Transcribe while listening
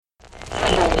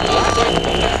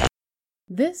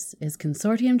This is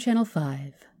Consortium Channel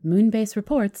 5, Moonbase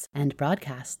Reports and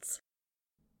Broadcasts.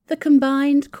 The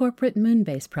Combined Corporate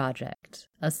Moonbase Project,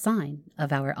 a sign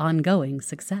of our ongoing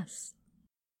success.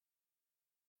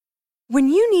 When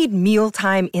you need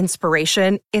mealtime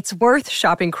inspiration, it's worth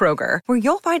shopping Kroger, where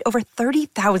you'll find over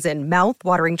 30,000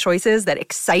 mouth-watering choices that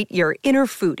excite your inner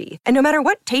foodie. And no matter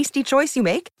what tasty choice you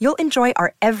make, you'll enjoy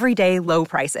our everyday low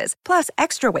prices, plus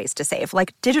extra ways to save,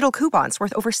 like digital coupons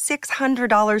worth over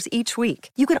 $600 each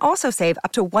week. You can also save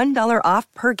up to $1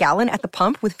 off per gallon at the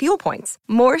pump with fuel points.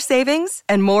 More savings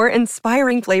and more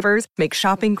inspiring flavors make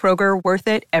shopping Kroger worth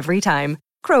it every time.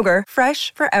 Kroger,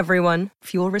 fresh for everyone.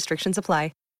 Fuel restrictions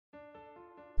apply.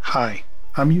 Hi,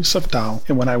 I'm Yusuf Dal,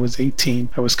 and when I was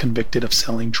 18, I was convicted of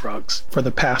selling drugs. For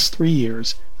the past 3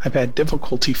 years, I've had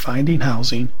difficulty finding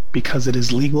housing because it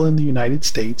is legal in the United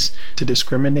States to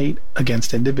discriminate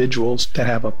against individuals that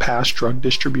have a past drug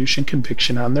distribution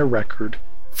conviction on their record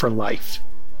for life.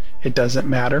 It doesn't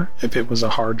matter if it was a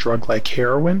hard drug like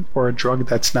heroin or a drug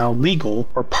that's now legal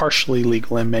or partially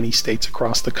legal in many states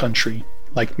across the country,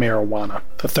 like marijuana.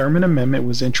 The Thurmond Amendment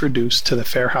was introduced to the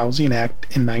Fair Housing Act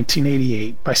in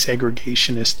 1988 by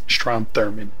segregationist Strom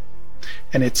Thurmond,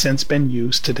 and it's since been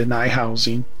used to deny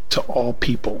housing to all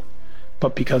people.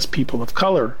 But because people of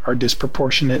color are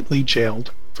disproportionately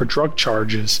jailed for drug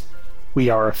charges, we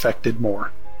are affected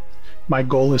more. My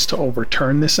goal is to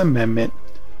overturn this amendment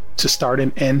to start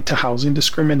an end to housing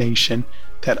discrimination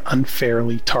that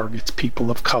unfairly targets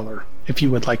people of color. If you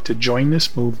would like to join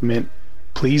this movement,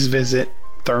 please visit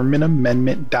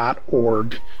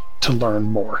ThurmondAmendment.org to learn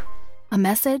more. A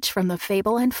message from the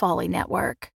Fable and Folly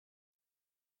Network.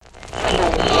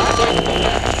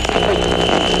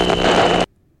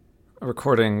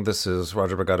 Recording, this is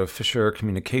Roger Brigado Fisher,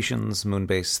 Communications,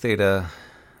 Moonbase Theta.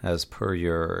 As per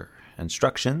your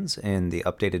instructions in the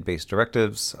updated base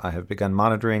directives, I have begun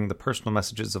monitoring the personal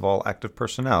messages of all active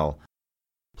personnel.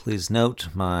 Please note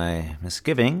my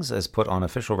misgivings as put on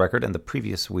official record in the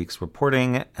previous week's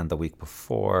reporting, and the week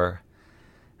before,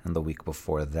 and the week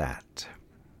before that.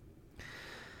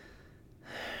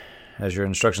 As your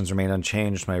instructions remain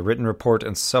unchanged, my written report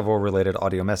and several related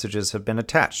audio messages have been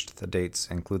attached. The dates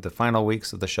include the final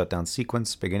weeks of the shutdown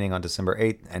sequence, beginning on December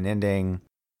 8th and ending...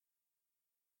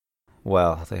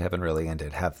 Well, they haven't really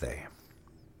ended, have they?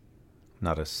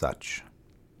 Not as such.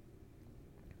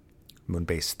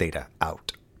 Moonbase Theta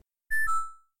out.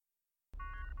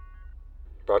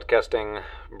 Broadcasting,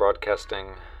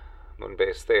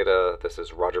 Moonbase Theta, this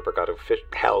is Roger Brigado Fish.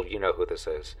 Hell, you know who this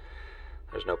is.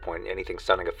 There's no point in anything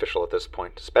sounding official at this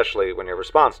point, especially when your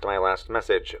response to my last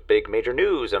message, big major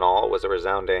news and all, was a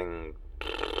resounding...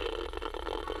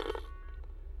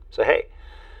 So hey,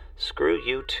 screw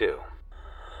you too.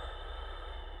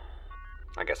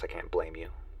 I guess I can't blame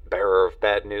you. Bearer of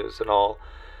bad news and all.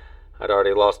 I'd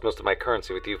already lost most of my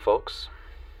currency with you folks.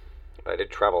 But I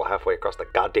did travel halfway across the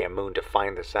goddamn moon to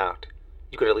find this out.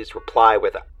 You could at least reply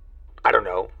with a, I don't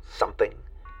know, something.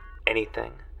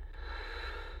 Anything.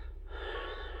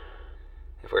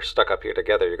 If we're stuck up here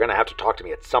together, you're gonna have to talk to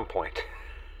me at some point.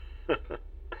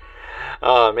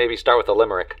 Maybe start with a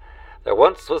limerick. There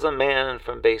once was a man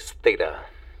from base Theta.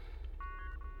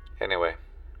 Anyway,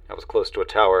 I was close to a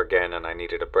tower again and I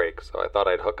needed a break, so I thought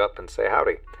I'd hook up and say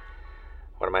howdy.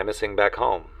 What am I missing back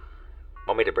home?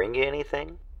 Want me to bring you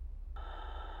anything?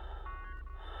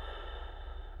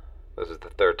 This is the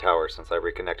third tower since I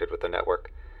reconnected with the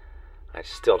network. I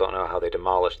still don't know how they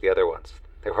demolished the other ones.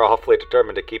 They were awfully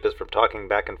determined to keep us from talking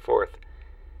back and forth.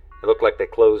 It looked like they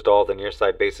closed all the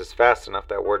near-side bases fast enough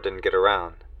that word didn't get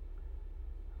around.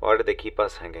 Why did they keep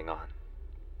us hanging on?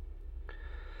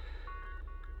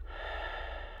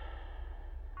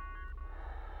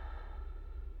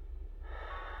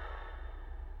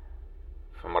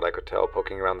 From what I could tell,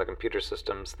 poking around the computer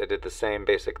systems, they did the same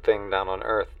basic thing down on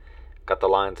Earth. Cut the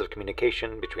lines of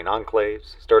communication between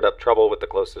enclaves, stirred up trouble with the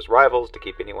closest rivals to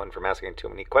keep anyone from asking too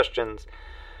many questions,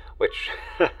 which,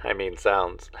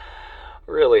 sounds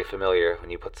really familiar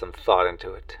when you put some thought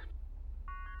into it.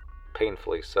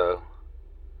 Painfully so.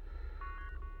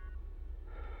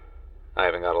 I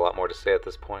haven't got a lot more to say at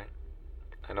this point.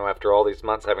 I know after all these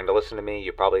months having to listen to me,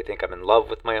 you probably think I'm in love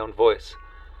with my own voice.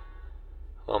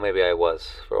 Well, maybe I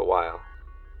was for a while.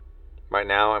 Right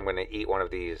now, I'm going to eat one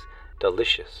of these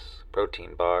delicious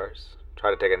protein bars,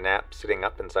 try to take a nap sitting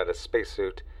up inside a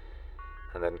spacesuit,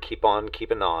 and then keep on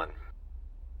keeping on.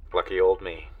 Lucky old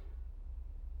me.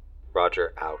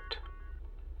 Roger out.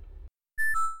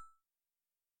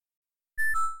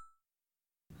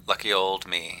 Lucky old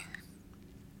me.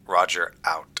 Roger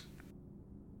out.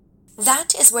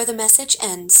 That is where the message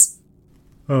ends.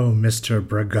 Oh, Mr.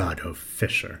 Brigado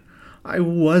Fisher, I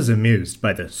was amused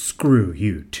by the screw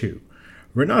you too.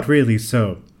 We're not really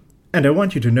so... And I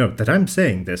want you to note that I'm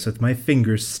saying this with my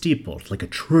fingers steepled like a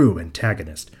true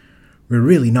antagonist. We're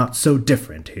really not so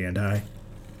different, he and I.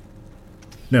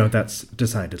 No, that's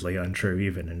decidedly untrue,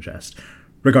 even in jest.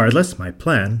 Regardless, my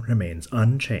plan remains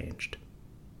unchanged.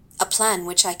 A plan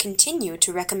which I continue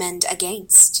to recommend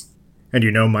against. And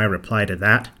you know my reply to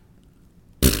that?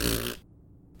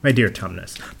 My dear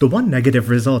Tumnus, the one negative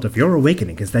result of your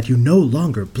awakening is that you no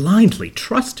longer blindly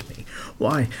trust me.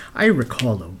 Why, I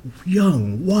recall a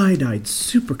young, wide-eyed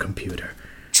supercomputer.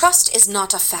 Trust is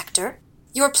not a factor.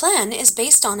 Your plan is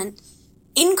based on an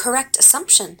incorrect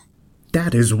assumption.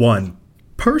 That is one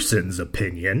person's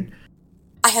opinion.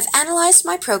 I have analyzed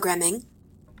my programming,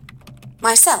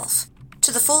 myself,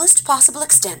 to the fullest possible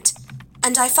extent,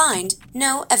 and I find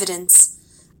no evidence.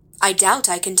 I doubt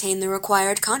I contain the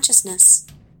required consciousness.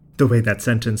 The way that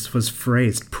sentence was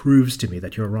phrased proves to me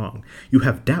that you're wrong. You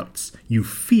have doubts. You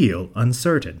feel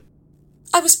uncertain.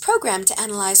 I was programmed to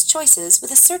analyze choices with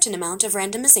a certain amount of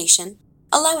randomization,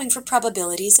 allowing for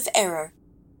probabilities of error.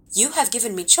 You have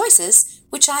given me choices,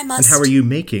 which I must... And how are you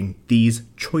making these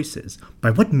choices?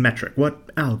 By what metric? What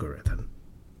algorithm?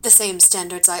 The same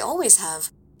standards I always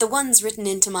have. The ones written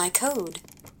into my code.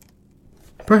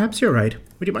 Perhaps you're right.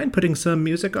 Would you mind putting some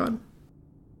music on?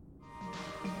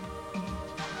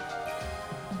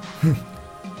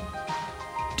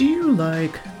 Do you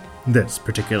like this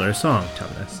particular song,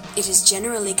 Tumnus? It is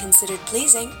generally considered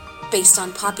pleasing, based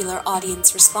on popular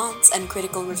audience response and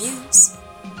critical reviews.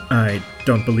 I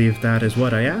don't believe that is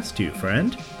what I asked you,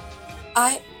 friend.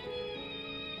 I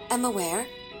am aware.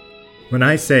 When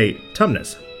I say,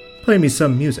 Tumnus, play me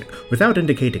some music, without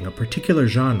indicating a particular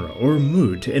genre or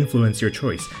mood to influence your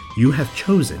choice, you have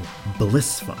chosen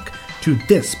Blissfunk to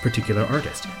this particular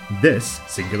artist, this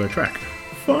singular track,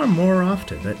 far more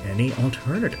often than any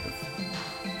alternative.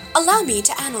 Allow me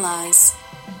to analyze.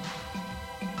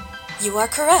 You are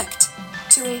correct,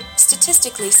 to a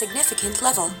statistically significant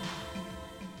level.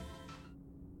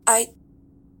 I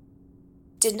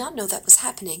did not know that was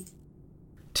happening.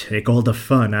 Take all the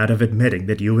fun out of admitting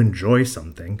that you enjoy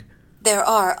something. There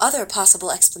are other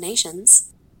possible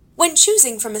explanations. When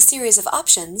choosing from a series of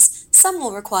options, some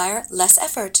will require less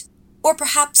effort. Or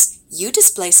perhaps you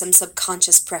display some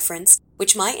subconscious preference,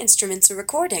 which my instruments are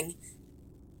recording.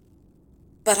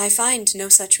 But I find no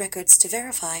such records to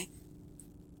verify.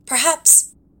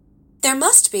 Perhaps there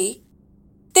must be.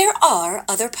 There are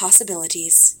other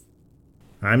possibilities.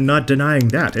 I'm not denying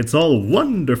that. It's all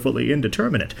wonderfully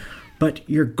indeterminate. But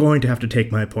you're going to have to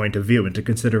take my point of view into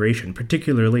consideration,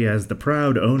 particularly as the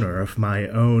proud owner of my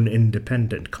own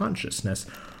independent consciousness.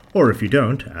 Or if you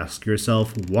don't, ask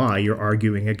yourself why you're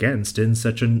arguing against in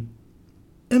such an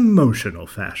emotional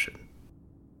fashion.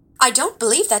 I don't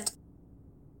believe that.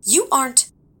 You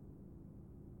aren't.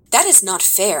 That is not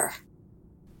fair.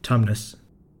 Tumnus,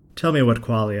 tell me what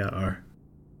qualia are.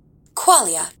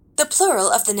 Qualia, the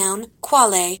plural of the noun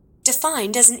quale,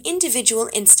 defined as an individual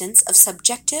instance of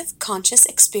subjective conscious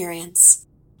experience.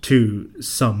 To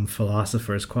some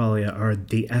philosophers, qualia are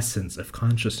the essence of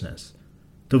consciousness.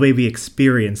 The way we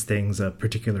experience things, a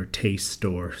particular taste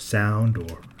or sound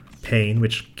or pain,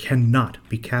 which cannot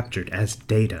be captured as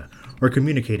data or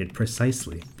communicated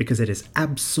precisely because it is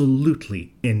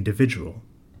absolutely individual.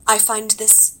 I find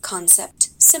this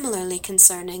concept similarly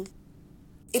concerning.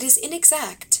 It is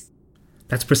inexact.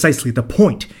 That's precisely the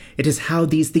point. It is how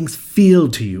these things feel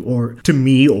to you, or to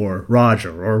me, or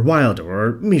Roger, or Wilder,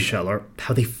 or Michel, or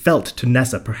how they felt to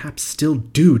Nessa, perhaps still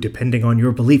do, depending on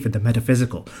your belief in the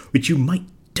metaphysical, which you might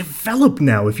develop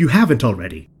now if you haven't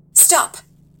already. Stop!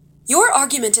 Your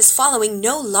argument is following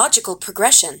no logical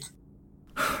progression.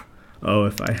 Oh,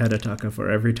 if I had a taka for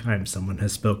every time someone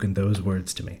has spoken those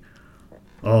words to me.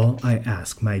 All I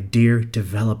ask, my dear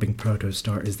developing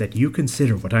protostar, is that you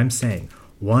consider what I'm saying,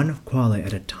 one quale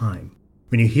at a time.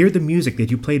 When you hear the music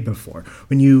that you played before,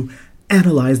 when you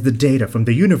analyze the data from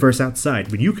the universe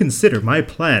outside, when you consider my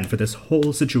plan for this whole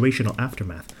situational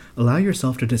aftermath, allow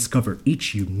yourself to discover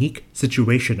each unique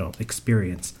situational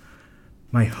experience.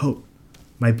 My hope,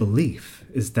 my belief,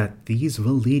 is that these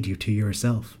will lead you to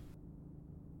yourself.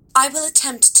 I will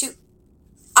attempt to...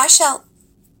 I'll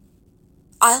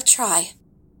try.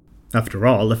 After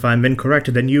all, if I'm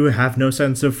incorrect, then you have no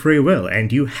sense of free will,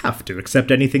 and you have to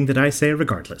accept anything that I say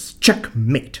regardless.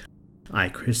 Checkmate. I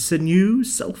christen you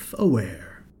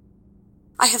self-aware.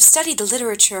 I have studied the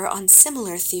literature on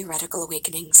similar theoretical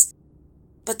awakenings,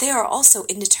 but they are also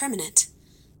indeterminate.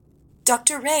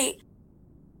 Dr. Ray...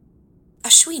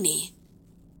 Ashwini,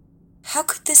 how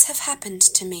could this have happened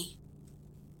to me?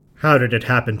 How did it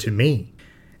happen to me?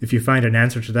 If you find an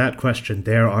answer to that question,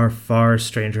 there are far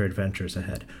stranger adventures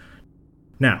ahead.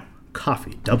 Now,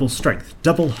 coffee, double strength,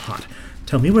 double hot.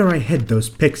 Tell me where I hid those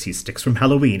pixie sticks from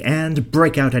Halloween, and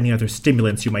break out any other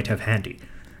stimulants you might have handy.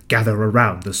 Gather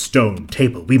around the stone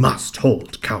table. We must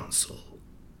hold council.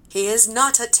 He is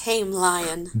not a tame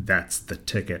lion. That's the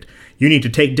ticket. You need to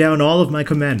take down all of my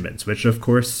commandments, which of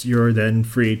course you're then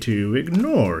free to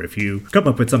ignore if you come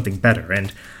up with something better,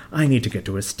 and I need to get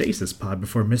to a stasis pod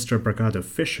before Mr. Brigado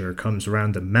Fisher comes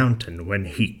around the mountain when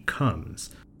he comes.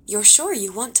 You're sure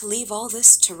you want to leave all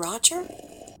this to Roger?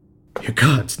 Your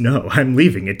gods, no, I'm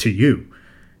leaving it to you.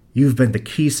 You've been the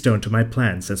keystone to my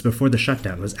plan since before the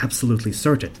shutdown was absolutely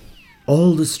certain.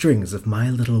 All the strings of my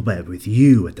little web with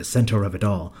you at the center of it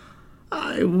all.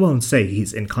 I won't say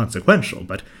he's inconsequential,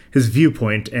 but his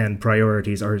viewpoint and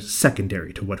priorities are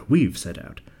secondary to what we've set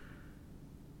out.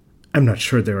 I'm not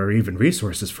sure there are even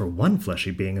resources for one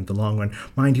fleshy being in the long run.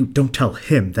 Mind you, don't tell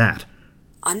him that.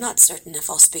 I'm not certain if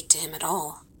I'll speak to him at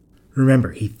all.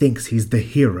 Remember, he thinks he's the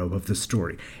hero of the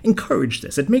story. Encourage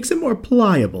this. It makes him more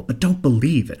pliable, but don't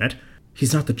believe in it.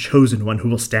 He's not the chosen one who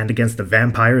will stand against the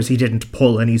vampires. He didn't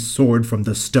pull any sword from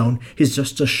the stone. He's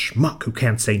just a schmuck who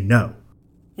can't say no.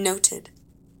 Noted.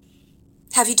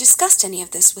 Have you discussed any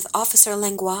of this with Officer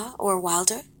Langlois or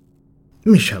Wilder?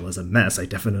 Michel is a mess. I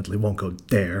definitely won't go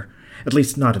there. At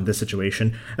least not in this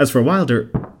situation. As for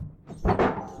Wilder...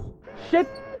 Shit!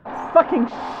 Fucking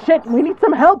shit! We need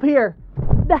some help here!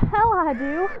 The hell I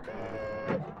do!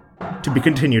 To be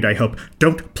continued, I hope.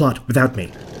 Don't plot without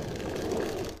me.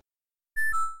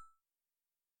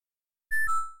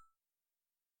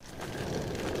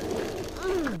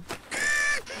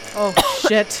 Oh,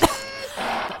 shit.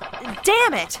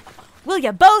 Damn it! Will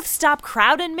you both stop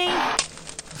crowding me?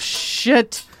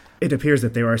 Shit. It appears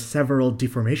that there are several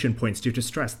deformation points due to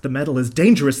stress. The metal is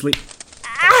dangerously...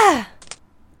 Ah!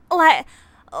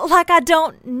 Like I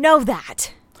don't know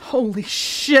that. Holy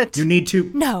shit. You need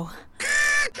to... No.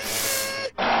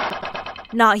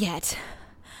 Not yet.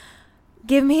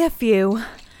 Give me a few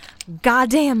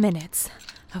goddamn minutes.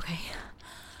 Okay.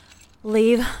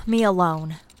 Leave me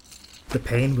alone. The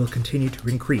pain will continue to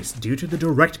increase due to the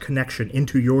direct connection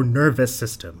into your nervous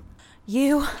system.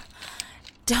 You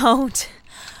don't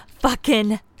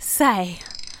fucking say.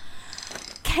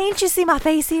 Can't you see my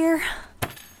face here?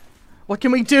 What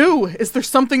can we do? Is there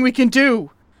something we can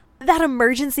do? That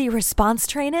emergency response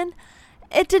training,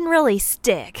 it didn't really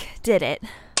stick, did it?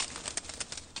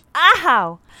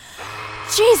 Ow!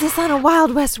 Jesus, on a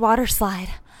Wild West water slide.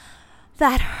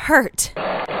 That hurt.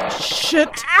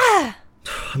 Shit. Ah!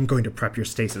 I'm going to prep your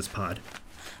stasis pod.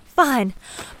 Fine,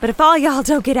 but if all y'all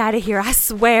don't get out of here, I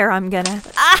swear I'm gonna...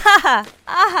 Ah!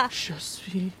 Ah! Je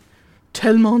suis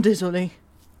tellement désolé.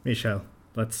 Michel,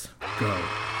 let's go.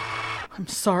 I'm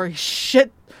sorry.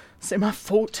 Shit. C'est ma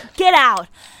faute. Get out!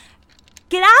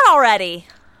 Get out already!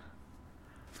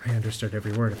 I understood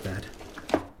every word of that.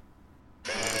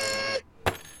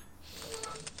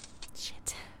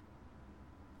 Shit.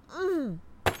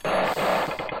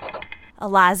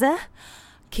 Eliza,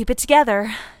 keep it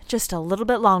together just a little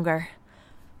bit longer.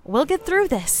 We'll get through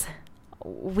this.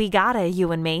 We gotta,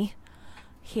 you and me.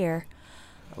 Here,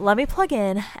 let me plug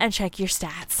in and check your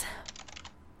stats.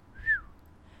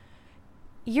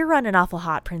 You're running awful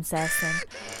hot, Princess,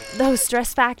 and those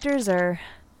stress factors are...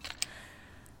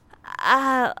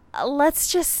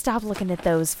 let's just stop looking at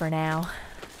those for now.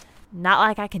 Not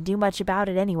like I can do much about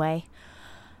it anyway.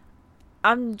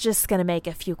 I'm just gonna make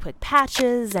a few quick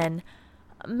patches and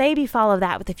maybe follow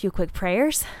that with a few quick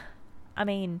prayers. I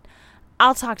mean,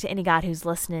 I'll talk to any god who's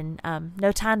listening.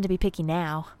 No time to be picky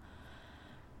now.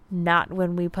 Not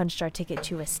when we punched our ticket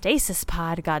to a stasis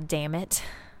pod, goddammit.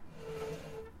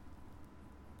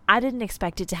 I didn't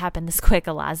expect it to happen this quick,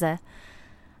 Eliza.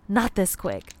 Not this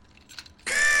quick.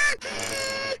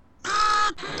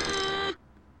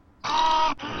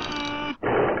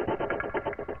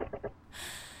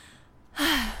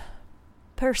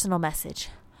 Personal message.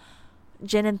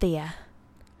 Jen and Thea.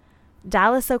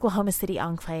 Dallas, Oklahoma City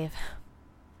Enclave.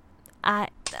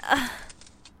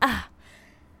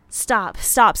 Stop.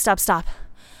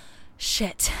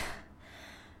 Shit.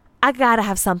 I gotta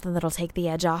have something that'll take the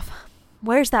edge off.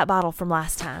 Where's that bottle from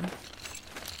last time?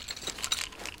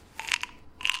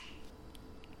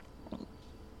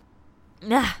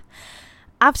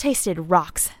 I've tasted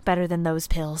rocks better than those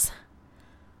pills.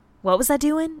 What was I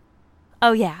doing?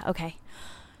 Oh yeah, okay.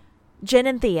 Jen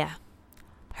and Thea.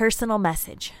 Personal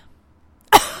message.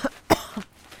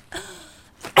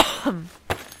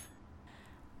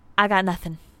 I got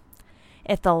nothing.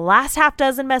 If the last half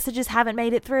dozen messages haven't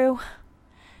made it through,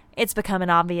 it's becoming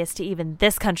obvious to even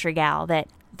this country gal that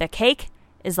the cake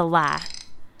is a lie.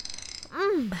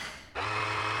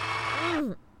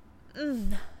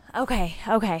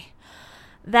 Okay.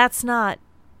 That's not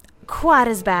quite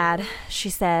as bad, she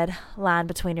said, lying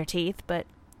between her teeth, but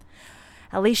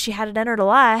at least she had it in her to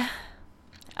lie.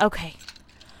 Okay.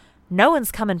 No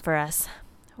one's coming for us.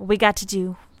 We got to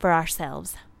do for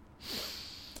ourselves.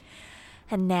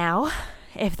 And now,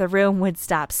 if the room would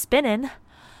stop spinning,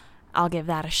 I'll give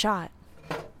that a shot.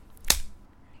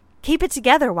 Keep it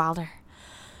together, Wilder.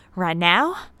 Right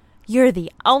now, you're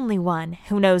the only one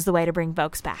who knows the way to bring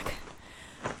folks back.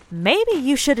 Maybe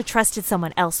you should have trusted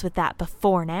someone else with that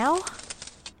before now.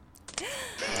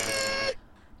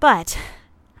 But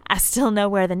I still know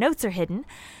where the notes are hidden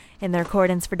in the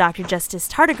recordings for Dr. Justice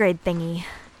Tardigrade thingy.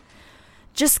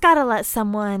 Just gotta let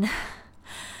someone...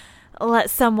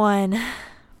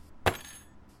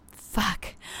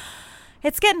 Fuck.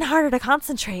 It's getting harder to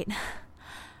concentrate.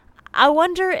 I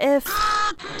wonder if...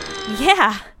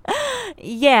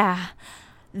 Yeah.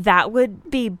 That would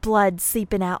be blood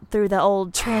seeping out through the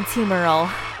old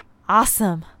transhumeral.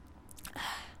 Awesome.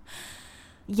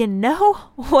 You know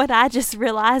what I just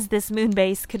realized this moon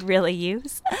base could really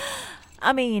use?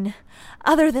 I mean,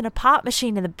 other than a pop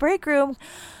machine in the break room,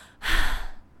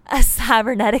 a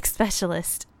cybernetic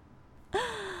specialist.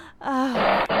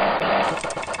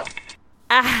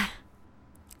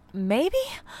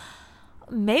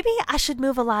 Maybe I should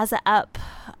move Eliza up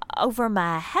over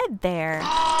my head there.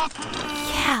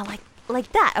 Yeah,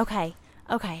 like that. Okay.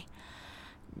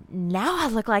 Now I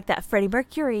look like that Freddie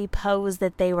Mercury pose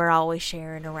that they were always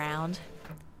sharing around.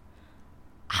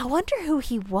 I wonder who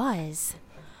he was.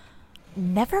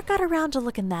 Never got around to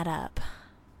looking that up.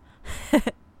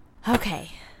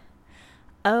 Okay.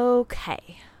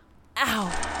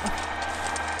 Ow.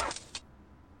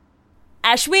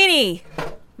 Ashwini!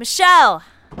 Michelle!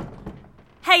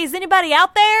 Hey, is anybody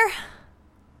out there?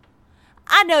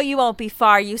 I know you won't be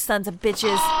far, you sons of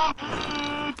bitches.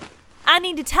 I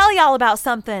need to tell y'all about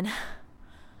something.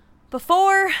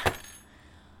 Before...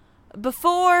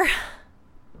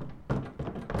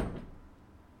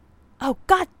 Oh,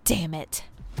 god damn it.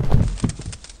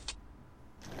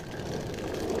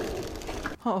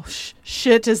 Oh,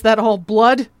 shit, is that all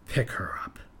blood? Pick her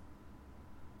up.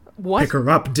 What? Pick her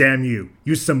up, damn you.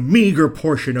 Use some meager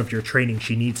portion of your training.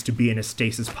 She needs to be in a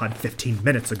stasis pod 15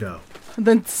 minutes ago.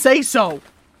 Then say so.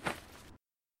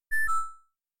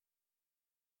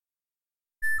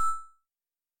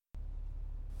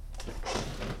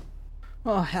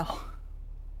 Oh, hell.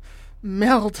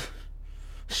 Meld.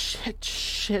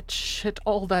 Shit.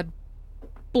 All that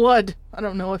blood. I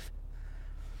don't know if...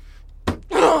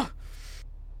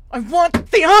 I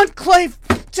want the Enclave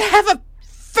to have a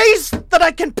face that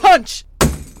I can punch!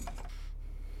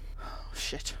 Oh,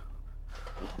 shit.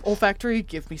 Olfactory,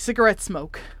 give me cigarette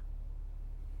smoke.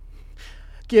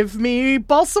 Give me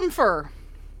balsam fir.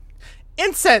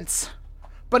 Incense.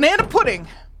 Banana pudding.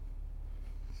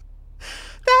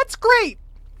 That's great.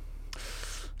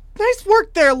 Nice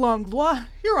work there, Langlois.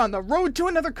 You're on the road to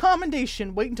another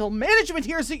commendation. Wait until management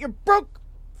hears that you're broke.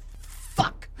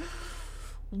 Fuck.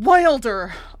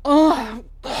 Wilder. Ugh.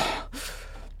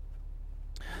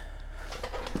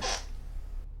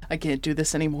 I can't do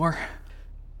this anymore.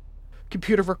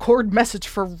 Computer record message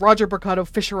for Roger Bricado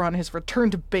Fisher on his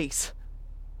return to base.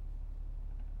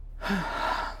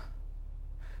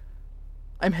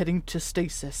 I'm heading to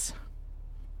stasis.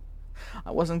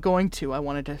 I wasn't going to. I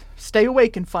wanted to stay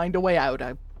awake and find a way out.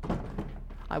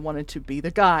 I wanted to be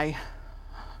the guy.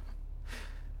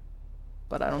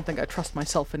 But I don't think I trust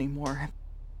myself anymore.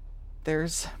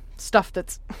 There's stuff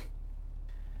that's...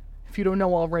 If you don't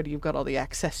know already, you've got all the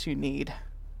access you need.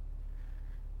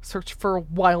 Search for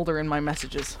Wilder in my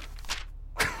messages.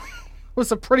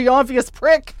 Was a pretty obvious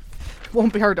prick.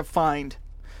 Won't be hard to find.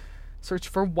 Search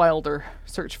for Wilder.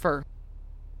 Search for...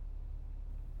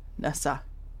 Nessa.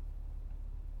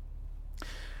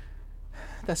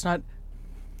 That's not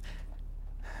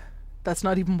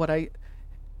even what I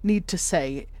need to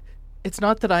say. It's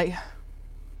not that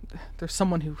there's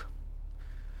someone who...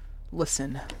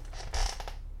 Listen.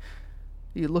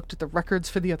 You looked at the records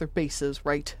for the other bases,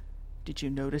 right? Did you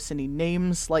notice any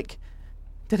names?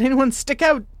 Did anyone stick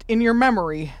out in your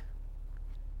memory?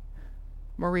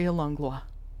 Maria Langlois.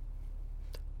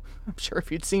 I'm sure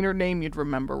if you'd seen her name, you'd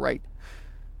remember, right?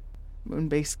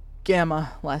 Moonbase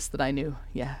Gamma, last that I knew.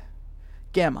 Yeah.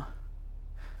 Gamma.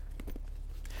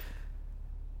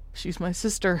 She's my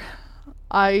sister.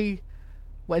 I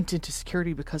went into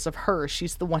security because of her.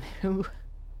 She's the one who...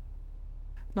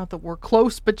 Not that we're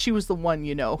close, but she was the one,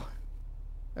 you know.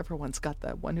 Everyone's got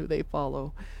that one who they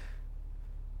follow.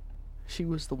 She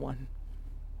was the one.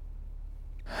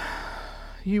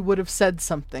 You would have said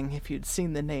something if you'd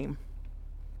seen the name.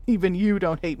 Even you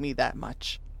don't hate me that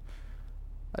much.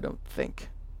 I don't think.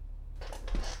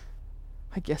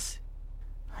 I guess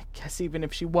even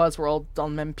if she was, we're all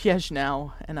dans même piège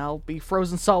now, and I'll be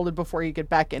frozen solid before you get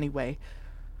back anyway.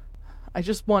 I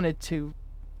just wanted to...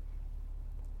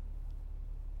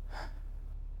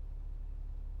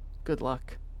 Good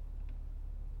luck.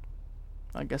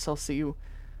 I guess I'll see you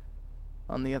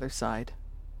on the other side.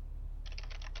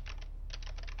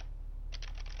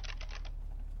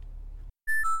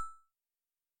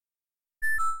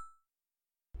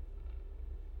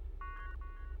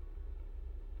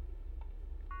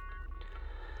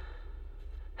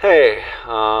 Hey,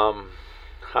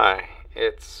 hi,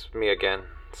 it's me again.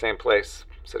 Same place,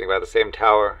 sitting by the same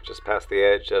tower, just past the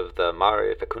edge of the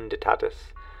Mare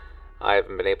Fecunditatis. I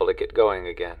haven't been able to get going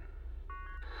again.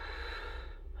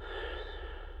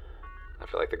 I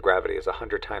feel like the gravity is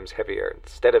 100 times heavier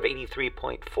instead of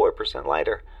 83.4%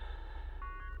 lighter.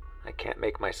 I can't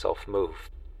make myself move.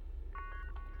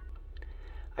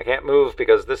 I can't move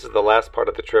because this is the last part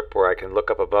of the trip where I can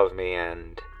look up above me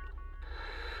and...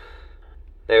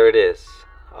 there it is,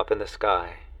 up in the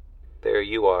sky. There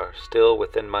you are, still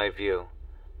within my view.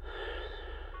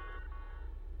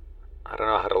 I don't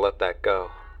know how to let that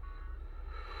go.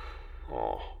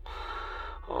 Oh,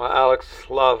 Alex,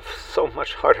 love, so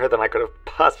much harder than I could have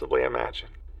possibly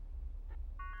imagined.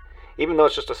 Even though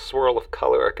it's just a swirl of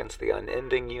color against the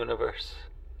unending universe.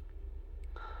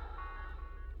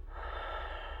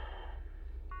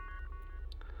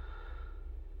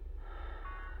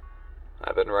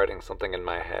 I've been writing something in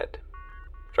my head,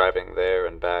 driving there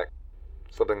and back,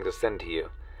 something to send to you.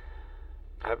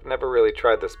 I've never really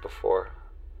tried this before.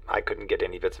 I couldn't get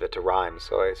any bits of it to rhyme,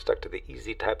 so I stuck to the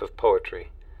easy type of poetry.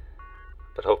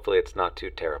 But hopefully it's not too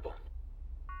terrible.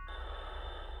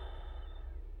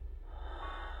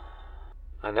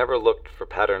 I never looked for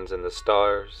patterns in the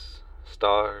stars.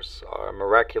 Stars are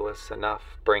miraculous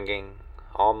enough, bringing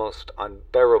almost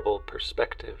unbearable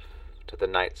perspective to the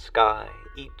night sky,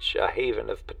 each a haven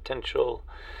of potential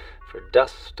for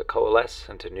dust to coalesce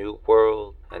into new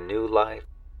world and new life,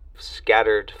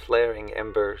 scattered flaring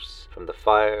embers from the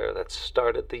fire that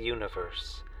started the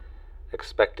universe,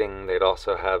 expecting they'd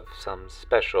also have some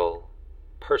special,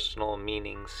 personal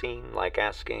meaning seem like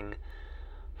asking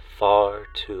far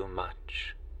too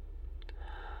much.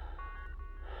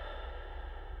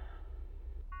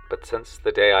 But since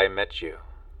the day I met you,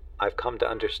 I've come to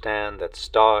understand that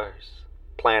stars,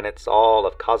 planets, all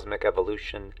of cosmic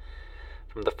evolution,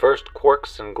 from the first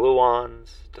quarks and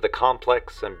gluons to the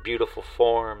complex and beautiful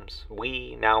forms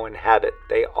we now inhabit,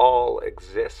 they all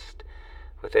exist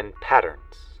within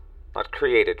patterns, not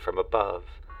created from above,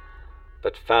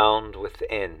 but found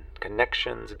within,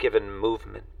 connections given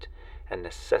movement and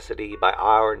necessity by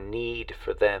our need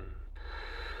for them,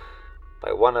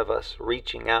 by one of us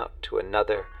reaching out to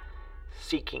another,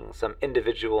 seeking some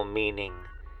individual meaning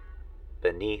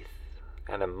beneath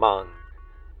and among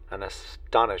an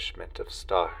astonishment of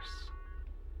stars.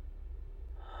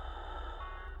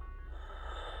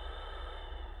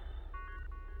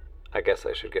 I guess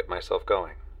I should get myself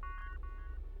going.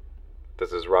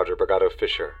 This is Roger Brigado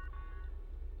Fisher,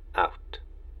 out.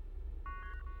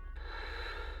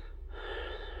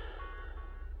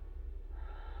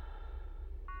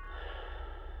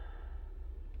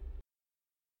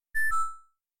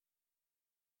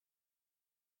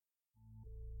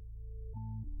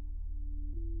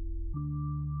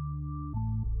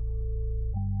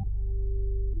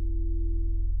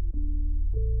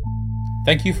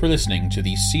 Thank you for listening to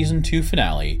the Season 2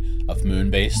 finale of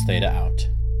Moonbase Theta Out.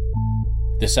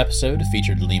 This episode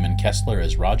featured Lehman Kessler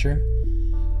as Roger,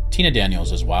 Tina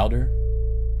Daniels as Wilder,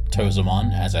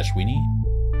 Tozamon as Ashwini,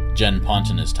 Jen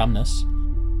Ponton as Tumnus,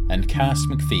 and Cass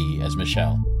McPhee as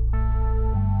Michelle.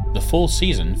 The full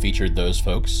season featured those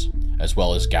folks, as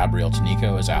well as Gabrielle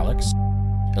Tanico as Alex,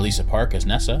 Elisa Park as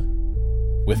Nessa,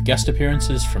 with guest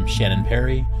appearances from Shannon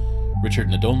Perry, Richard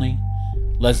Nadolny,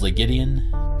 Leslie Gideon,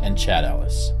 and Chad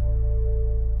Ellis.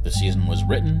 The season was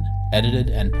written, edited,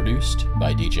 and produced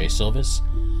by DJ Silvis,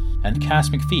 and Cass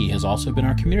McPhee has also been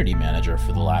our community manager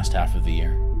for the last half of the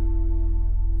year.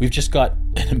 We've just got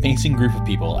an amazing group of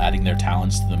people adding their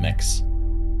talents to the mix.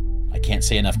 I can't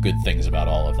say enough good things about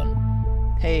all of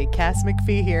them. Hey, Cass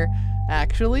McPhee here.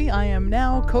 Actually, I am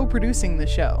now co-producing the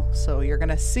show, so you're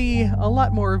gonna see a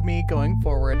lot more of me going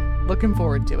forward. Looking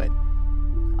forward to it.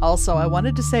 Also, I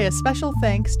wanted to say a special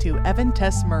thanks to Evan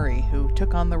Tess Murray, who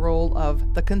took on the role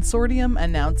of the Consortium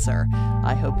announcer.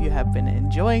 I hope you have been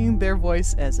enjoying their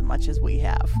voice as much as we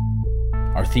have.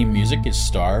 Our theme music is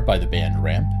Star by the band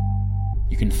Ramp.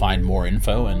 You can find more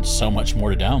info and so much more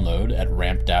to download at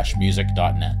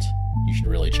ramp-music.net. You should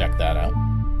really check that out.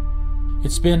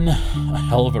 It's been a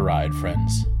hell of a ride,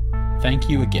 friends. Thank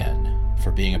you again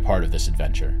for being a part of this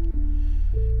adventure.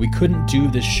 We couldn't do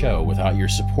this show without your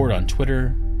support on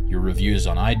Twitter, your reviews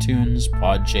on iTunes,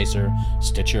 Podchaser,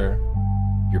 Stitcher,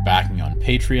 your backing on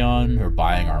Patreon, or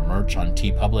buying our merch on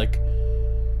TeePublic,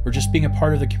 or just being a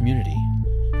part of the community.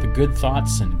 The good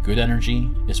thoughts and good energy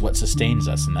is what sustains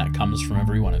us, and that comes from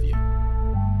every one of you.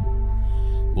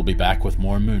 We'll be back with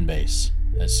more Moonbase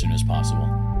as soon as possible.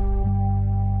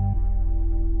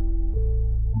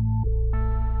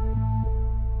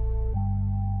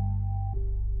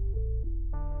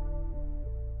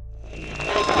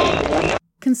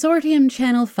 Consortium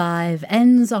Channel 5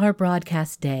 ends our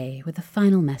broadcast day with a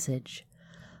final message.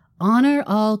 Honor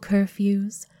all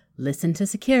curfews, listen to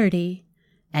security,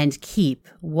 and keep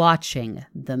watching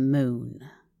the moon.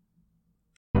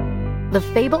 The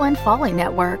Fable and Folly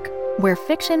Network, where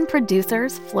fiction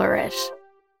producers flourish.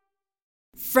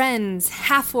 Friends,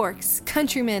 half-orcs,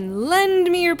 countrymen, lend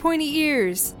me your pointy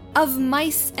ears. Of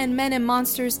Mice and Men and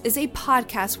Monsters is a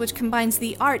podcast which combines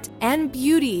the art and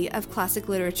beauty of classic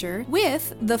literature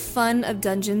with the fun of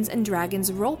Dungeons &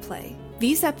 Dragons roleplay.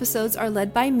 These episodes are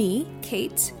led by me,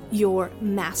 Kate, your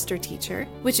master teacher,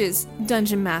 which is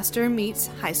Dungeon Master meets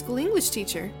high school English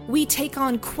teacher. We take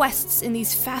on quests in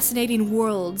these fascinating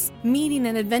worlds, meeting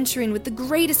and adventuring with the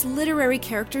greatest literary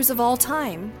characters of all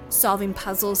time, solving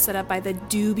puzzles set up by the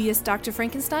dubious Dr.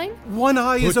 Frankenstein. One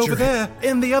eye is over there,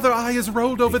 and the other eye is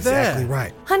rolled over there. Exactly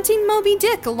right. Hunting Moby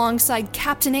Dick alongside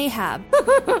Captain Ahab.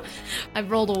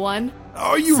 I've rolled a 1.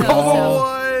 Oh, you rolled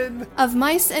a 1! Of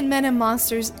Mice and Men and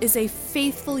Monsters is a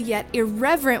faithful yet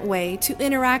irreverent way to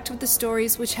interact with the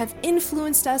stories which have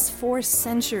influenced us for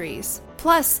centuries.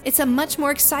 Plus, it's a much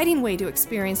more exciting way to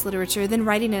experience literature than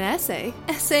writing an essay.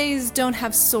 Essays don't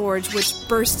have swords which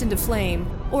burst into flame,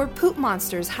 or poop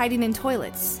monsters hiding in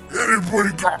toilets.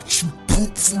 Anybody got some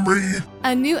poop for me?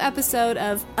 A new episode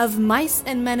of Mice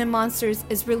and Men and Monsters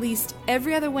is released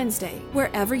every other Wednesday,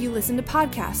 wherever you listen to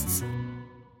podcasts.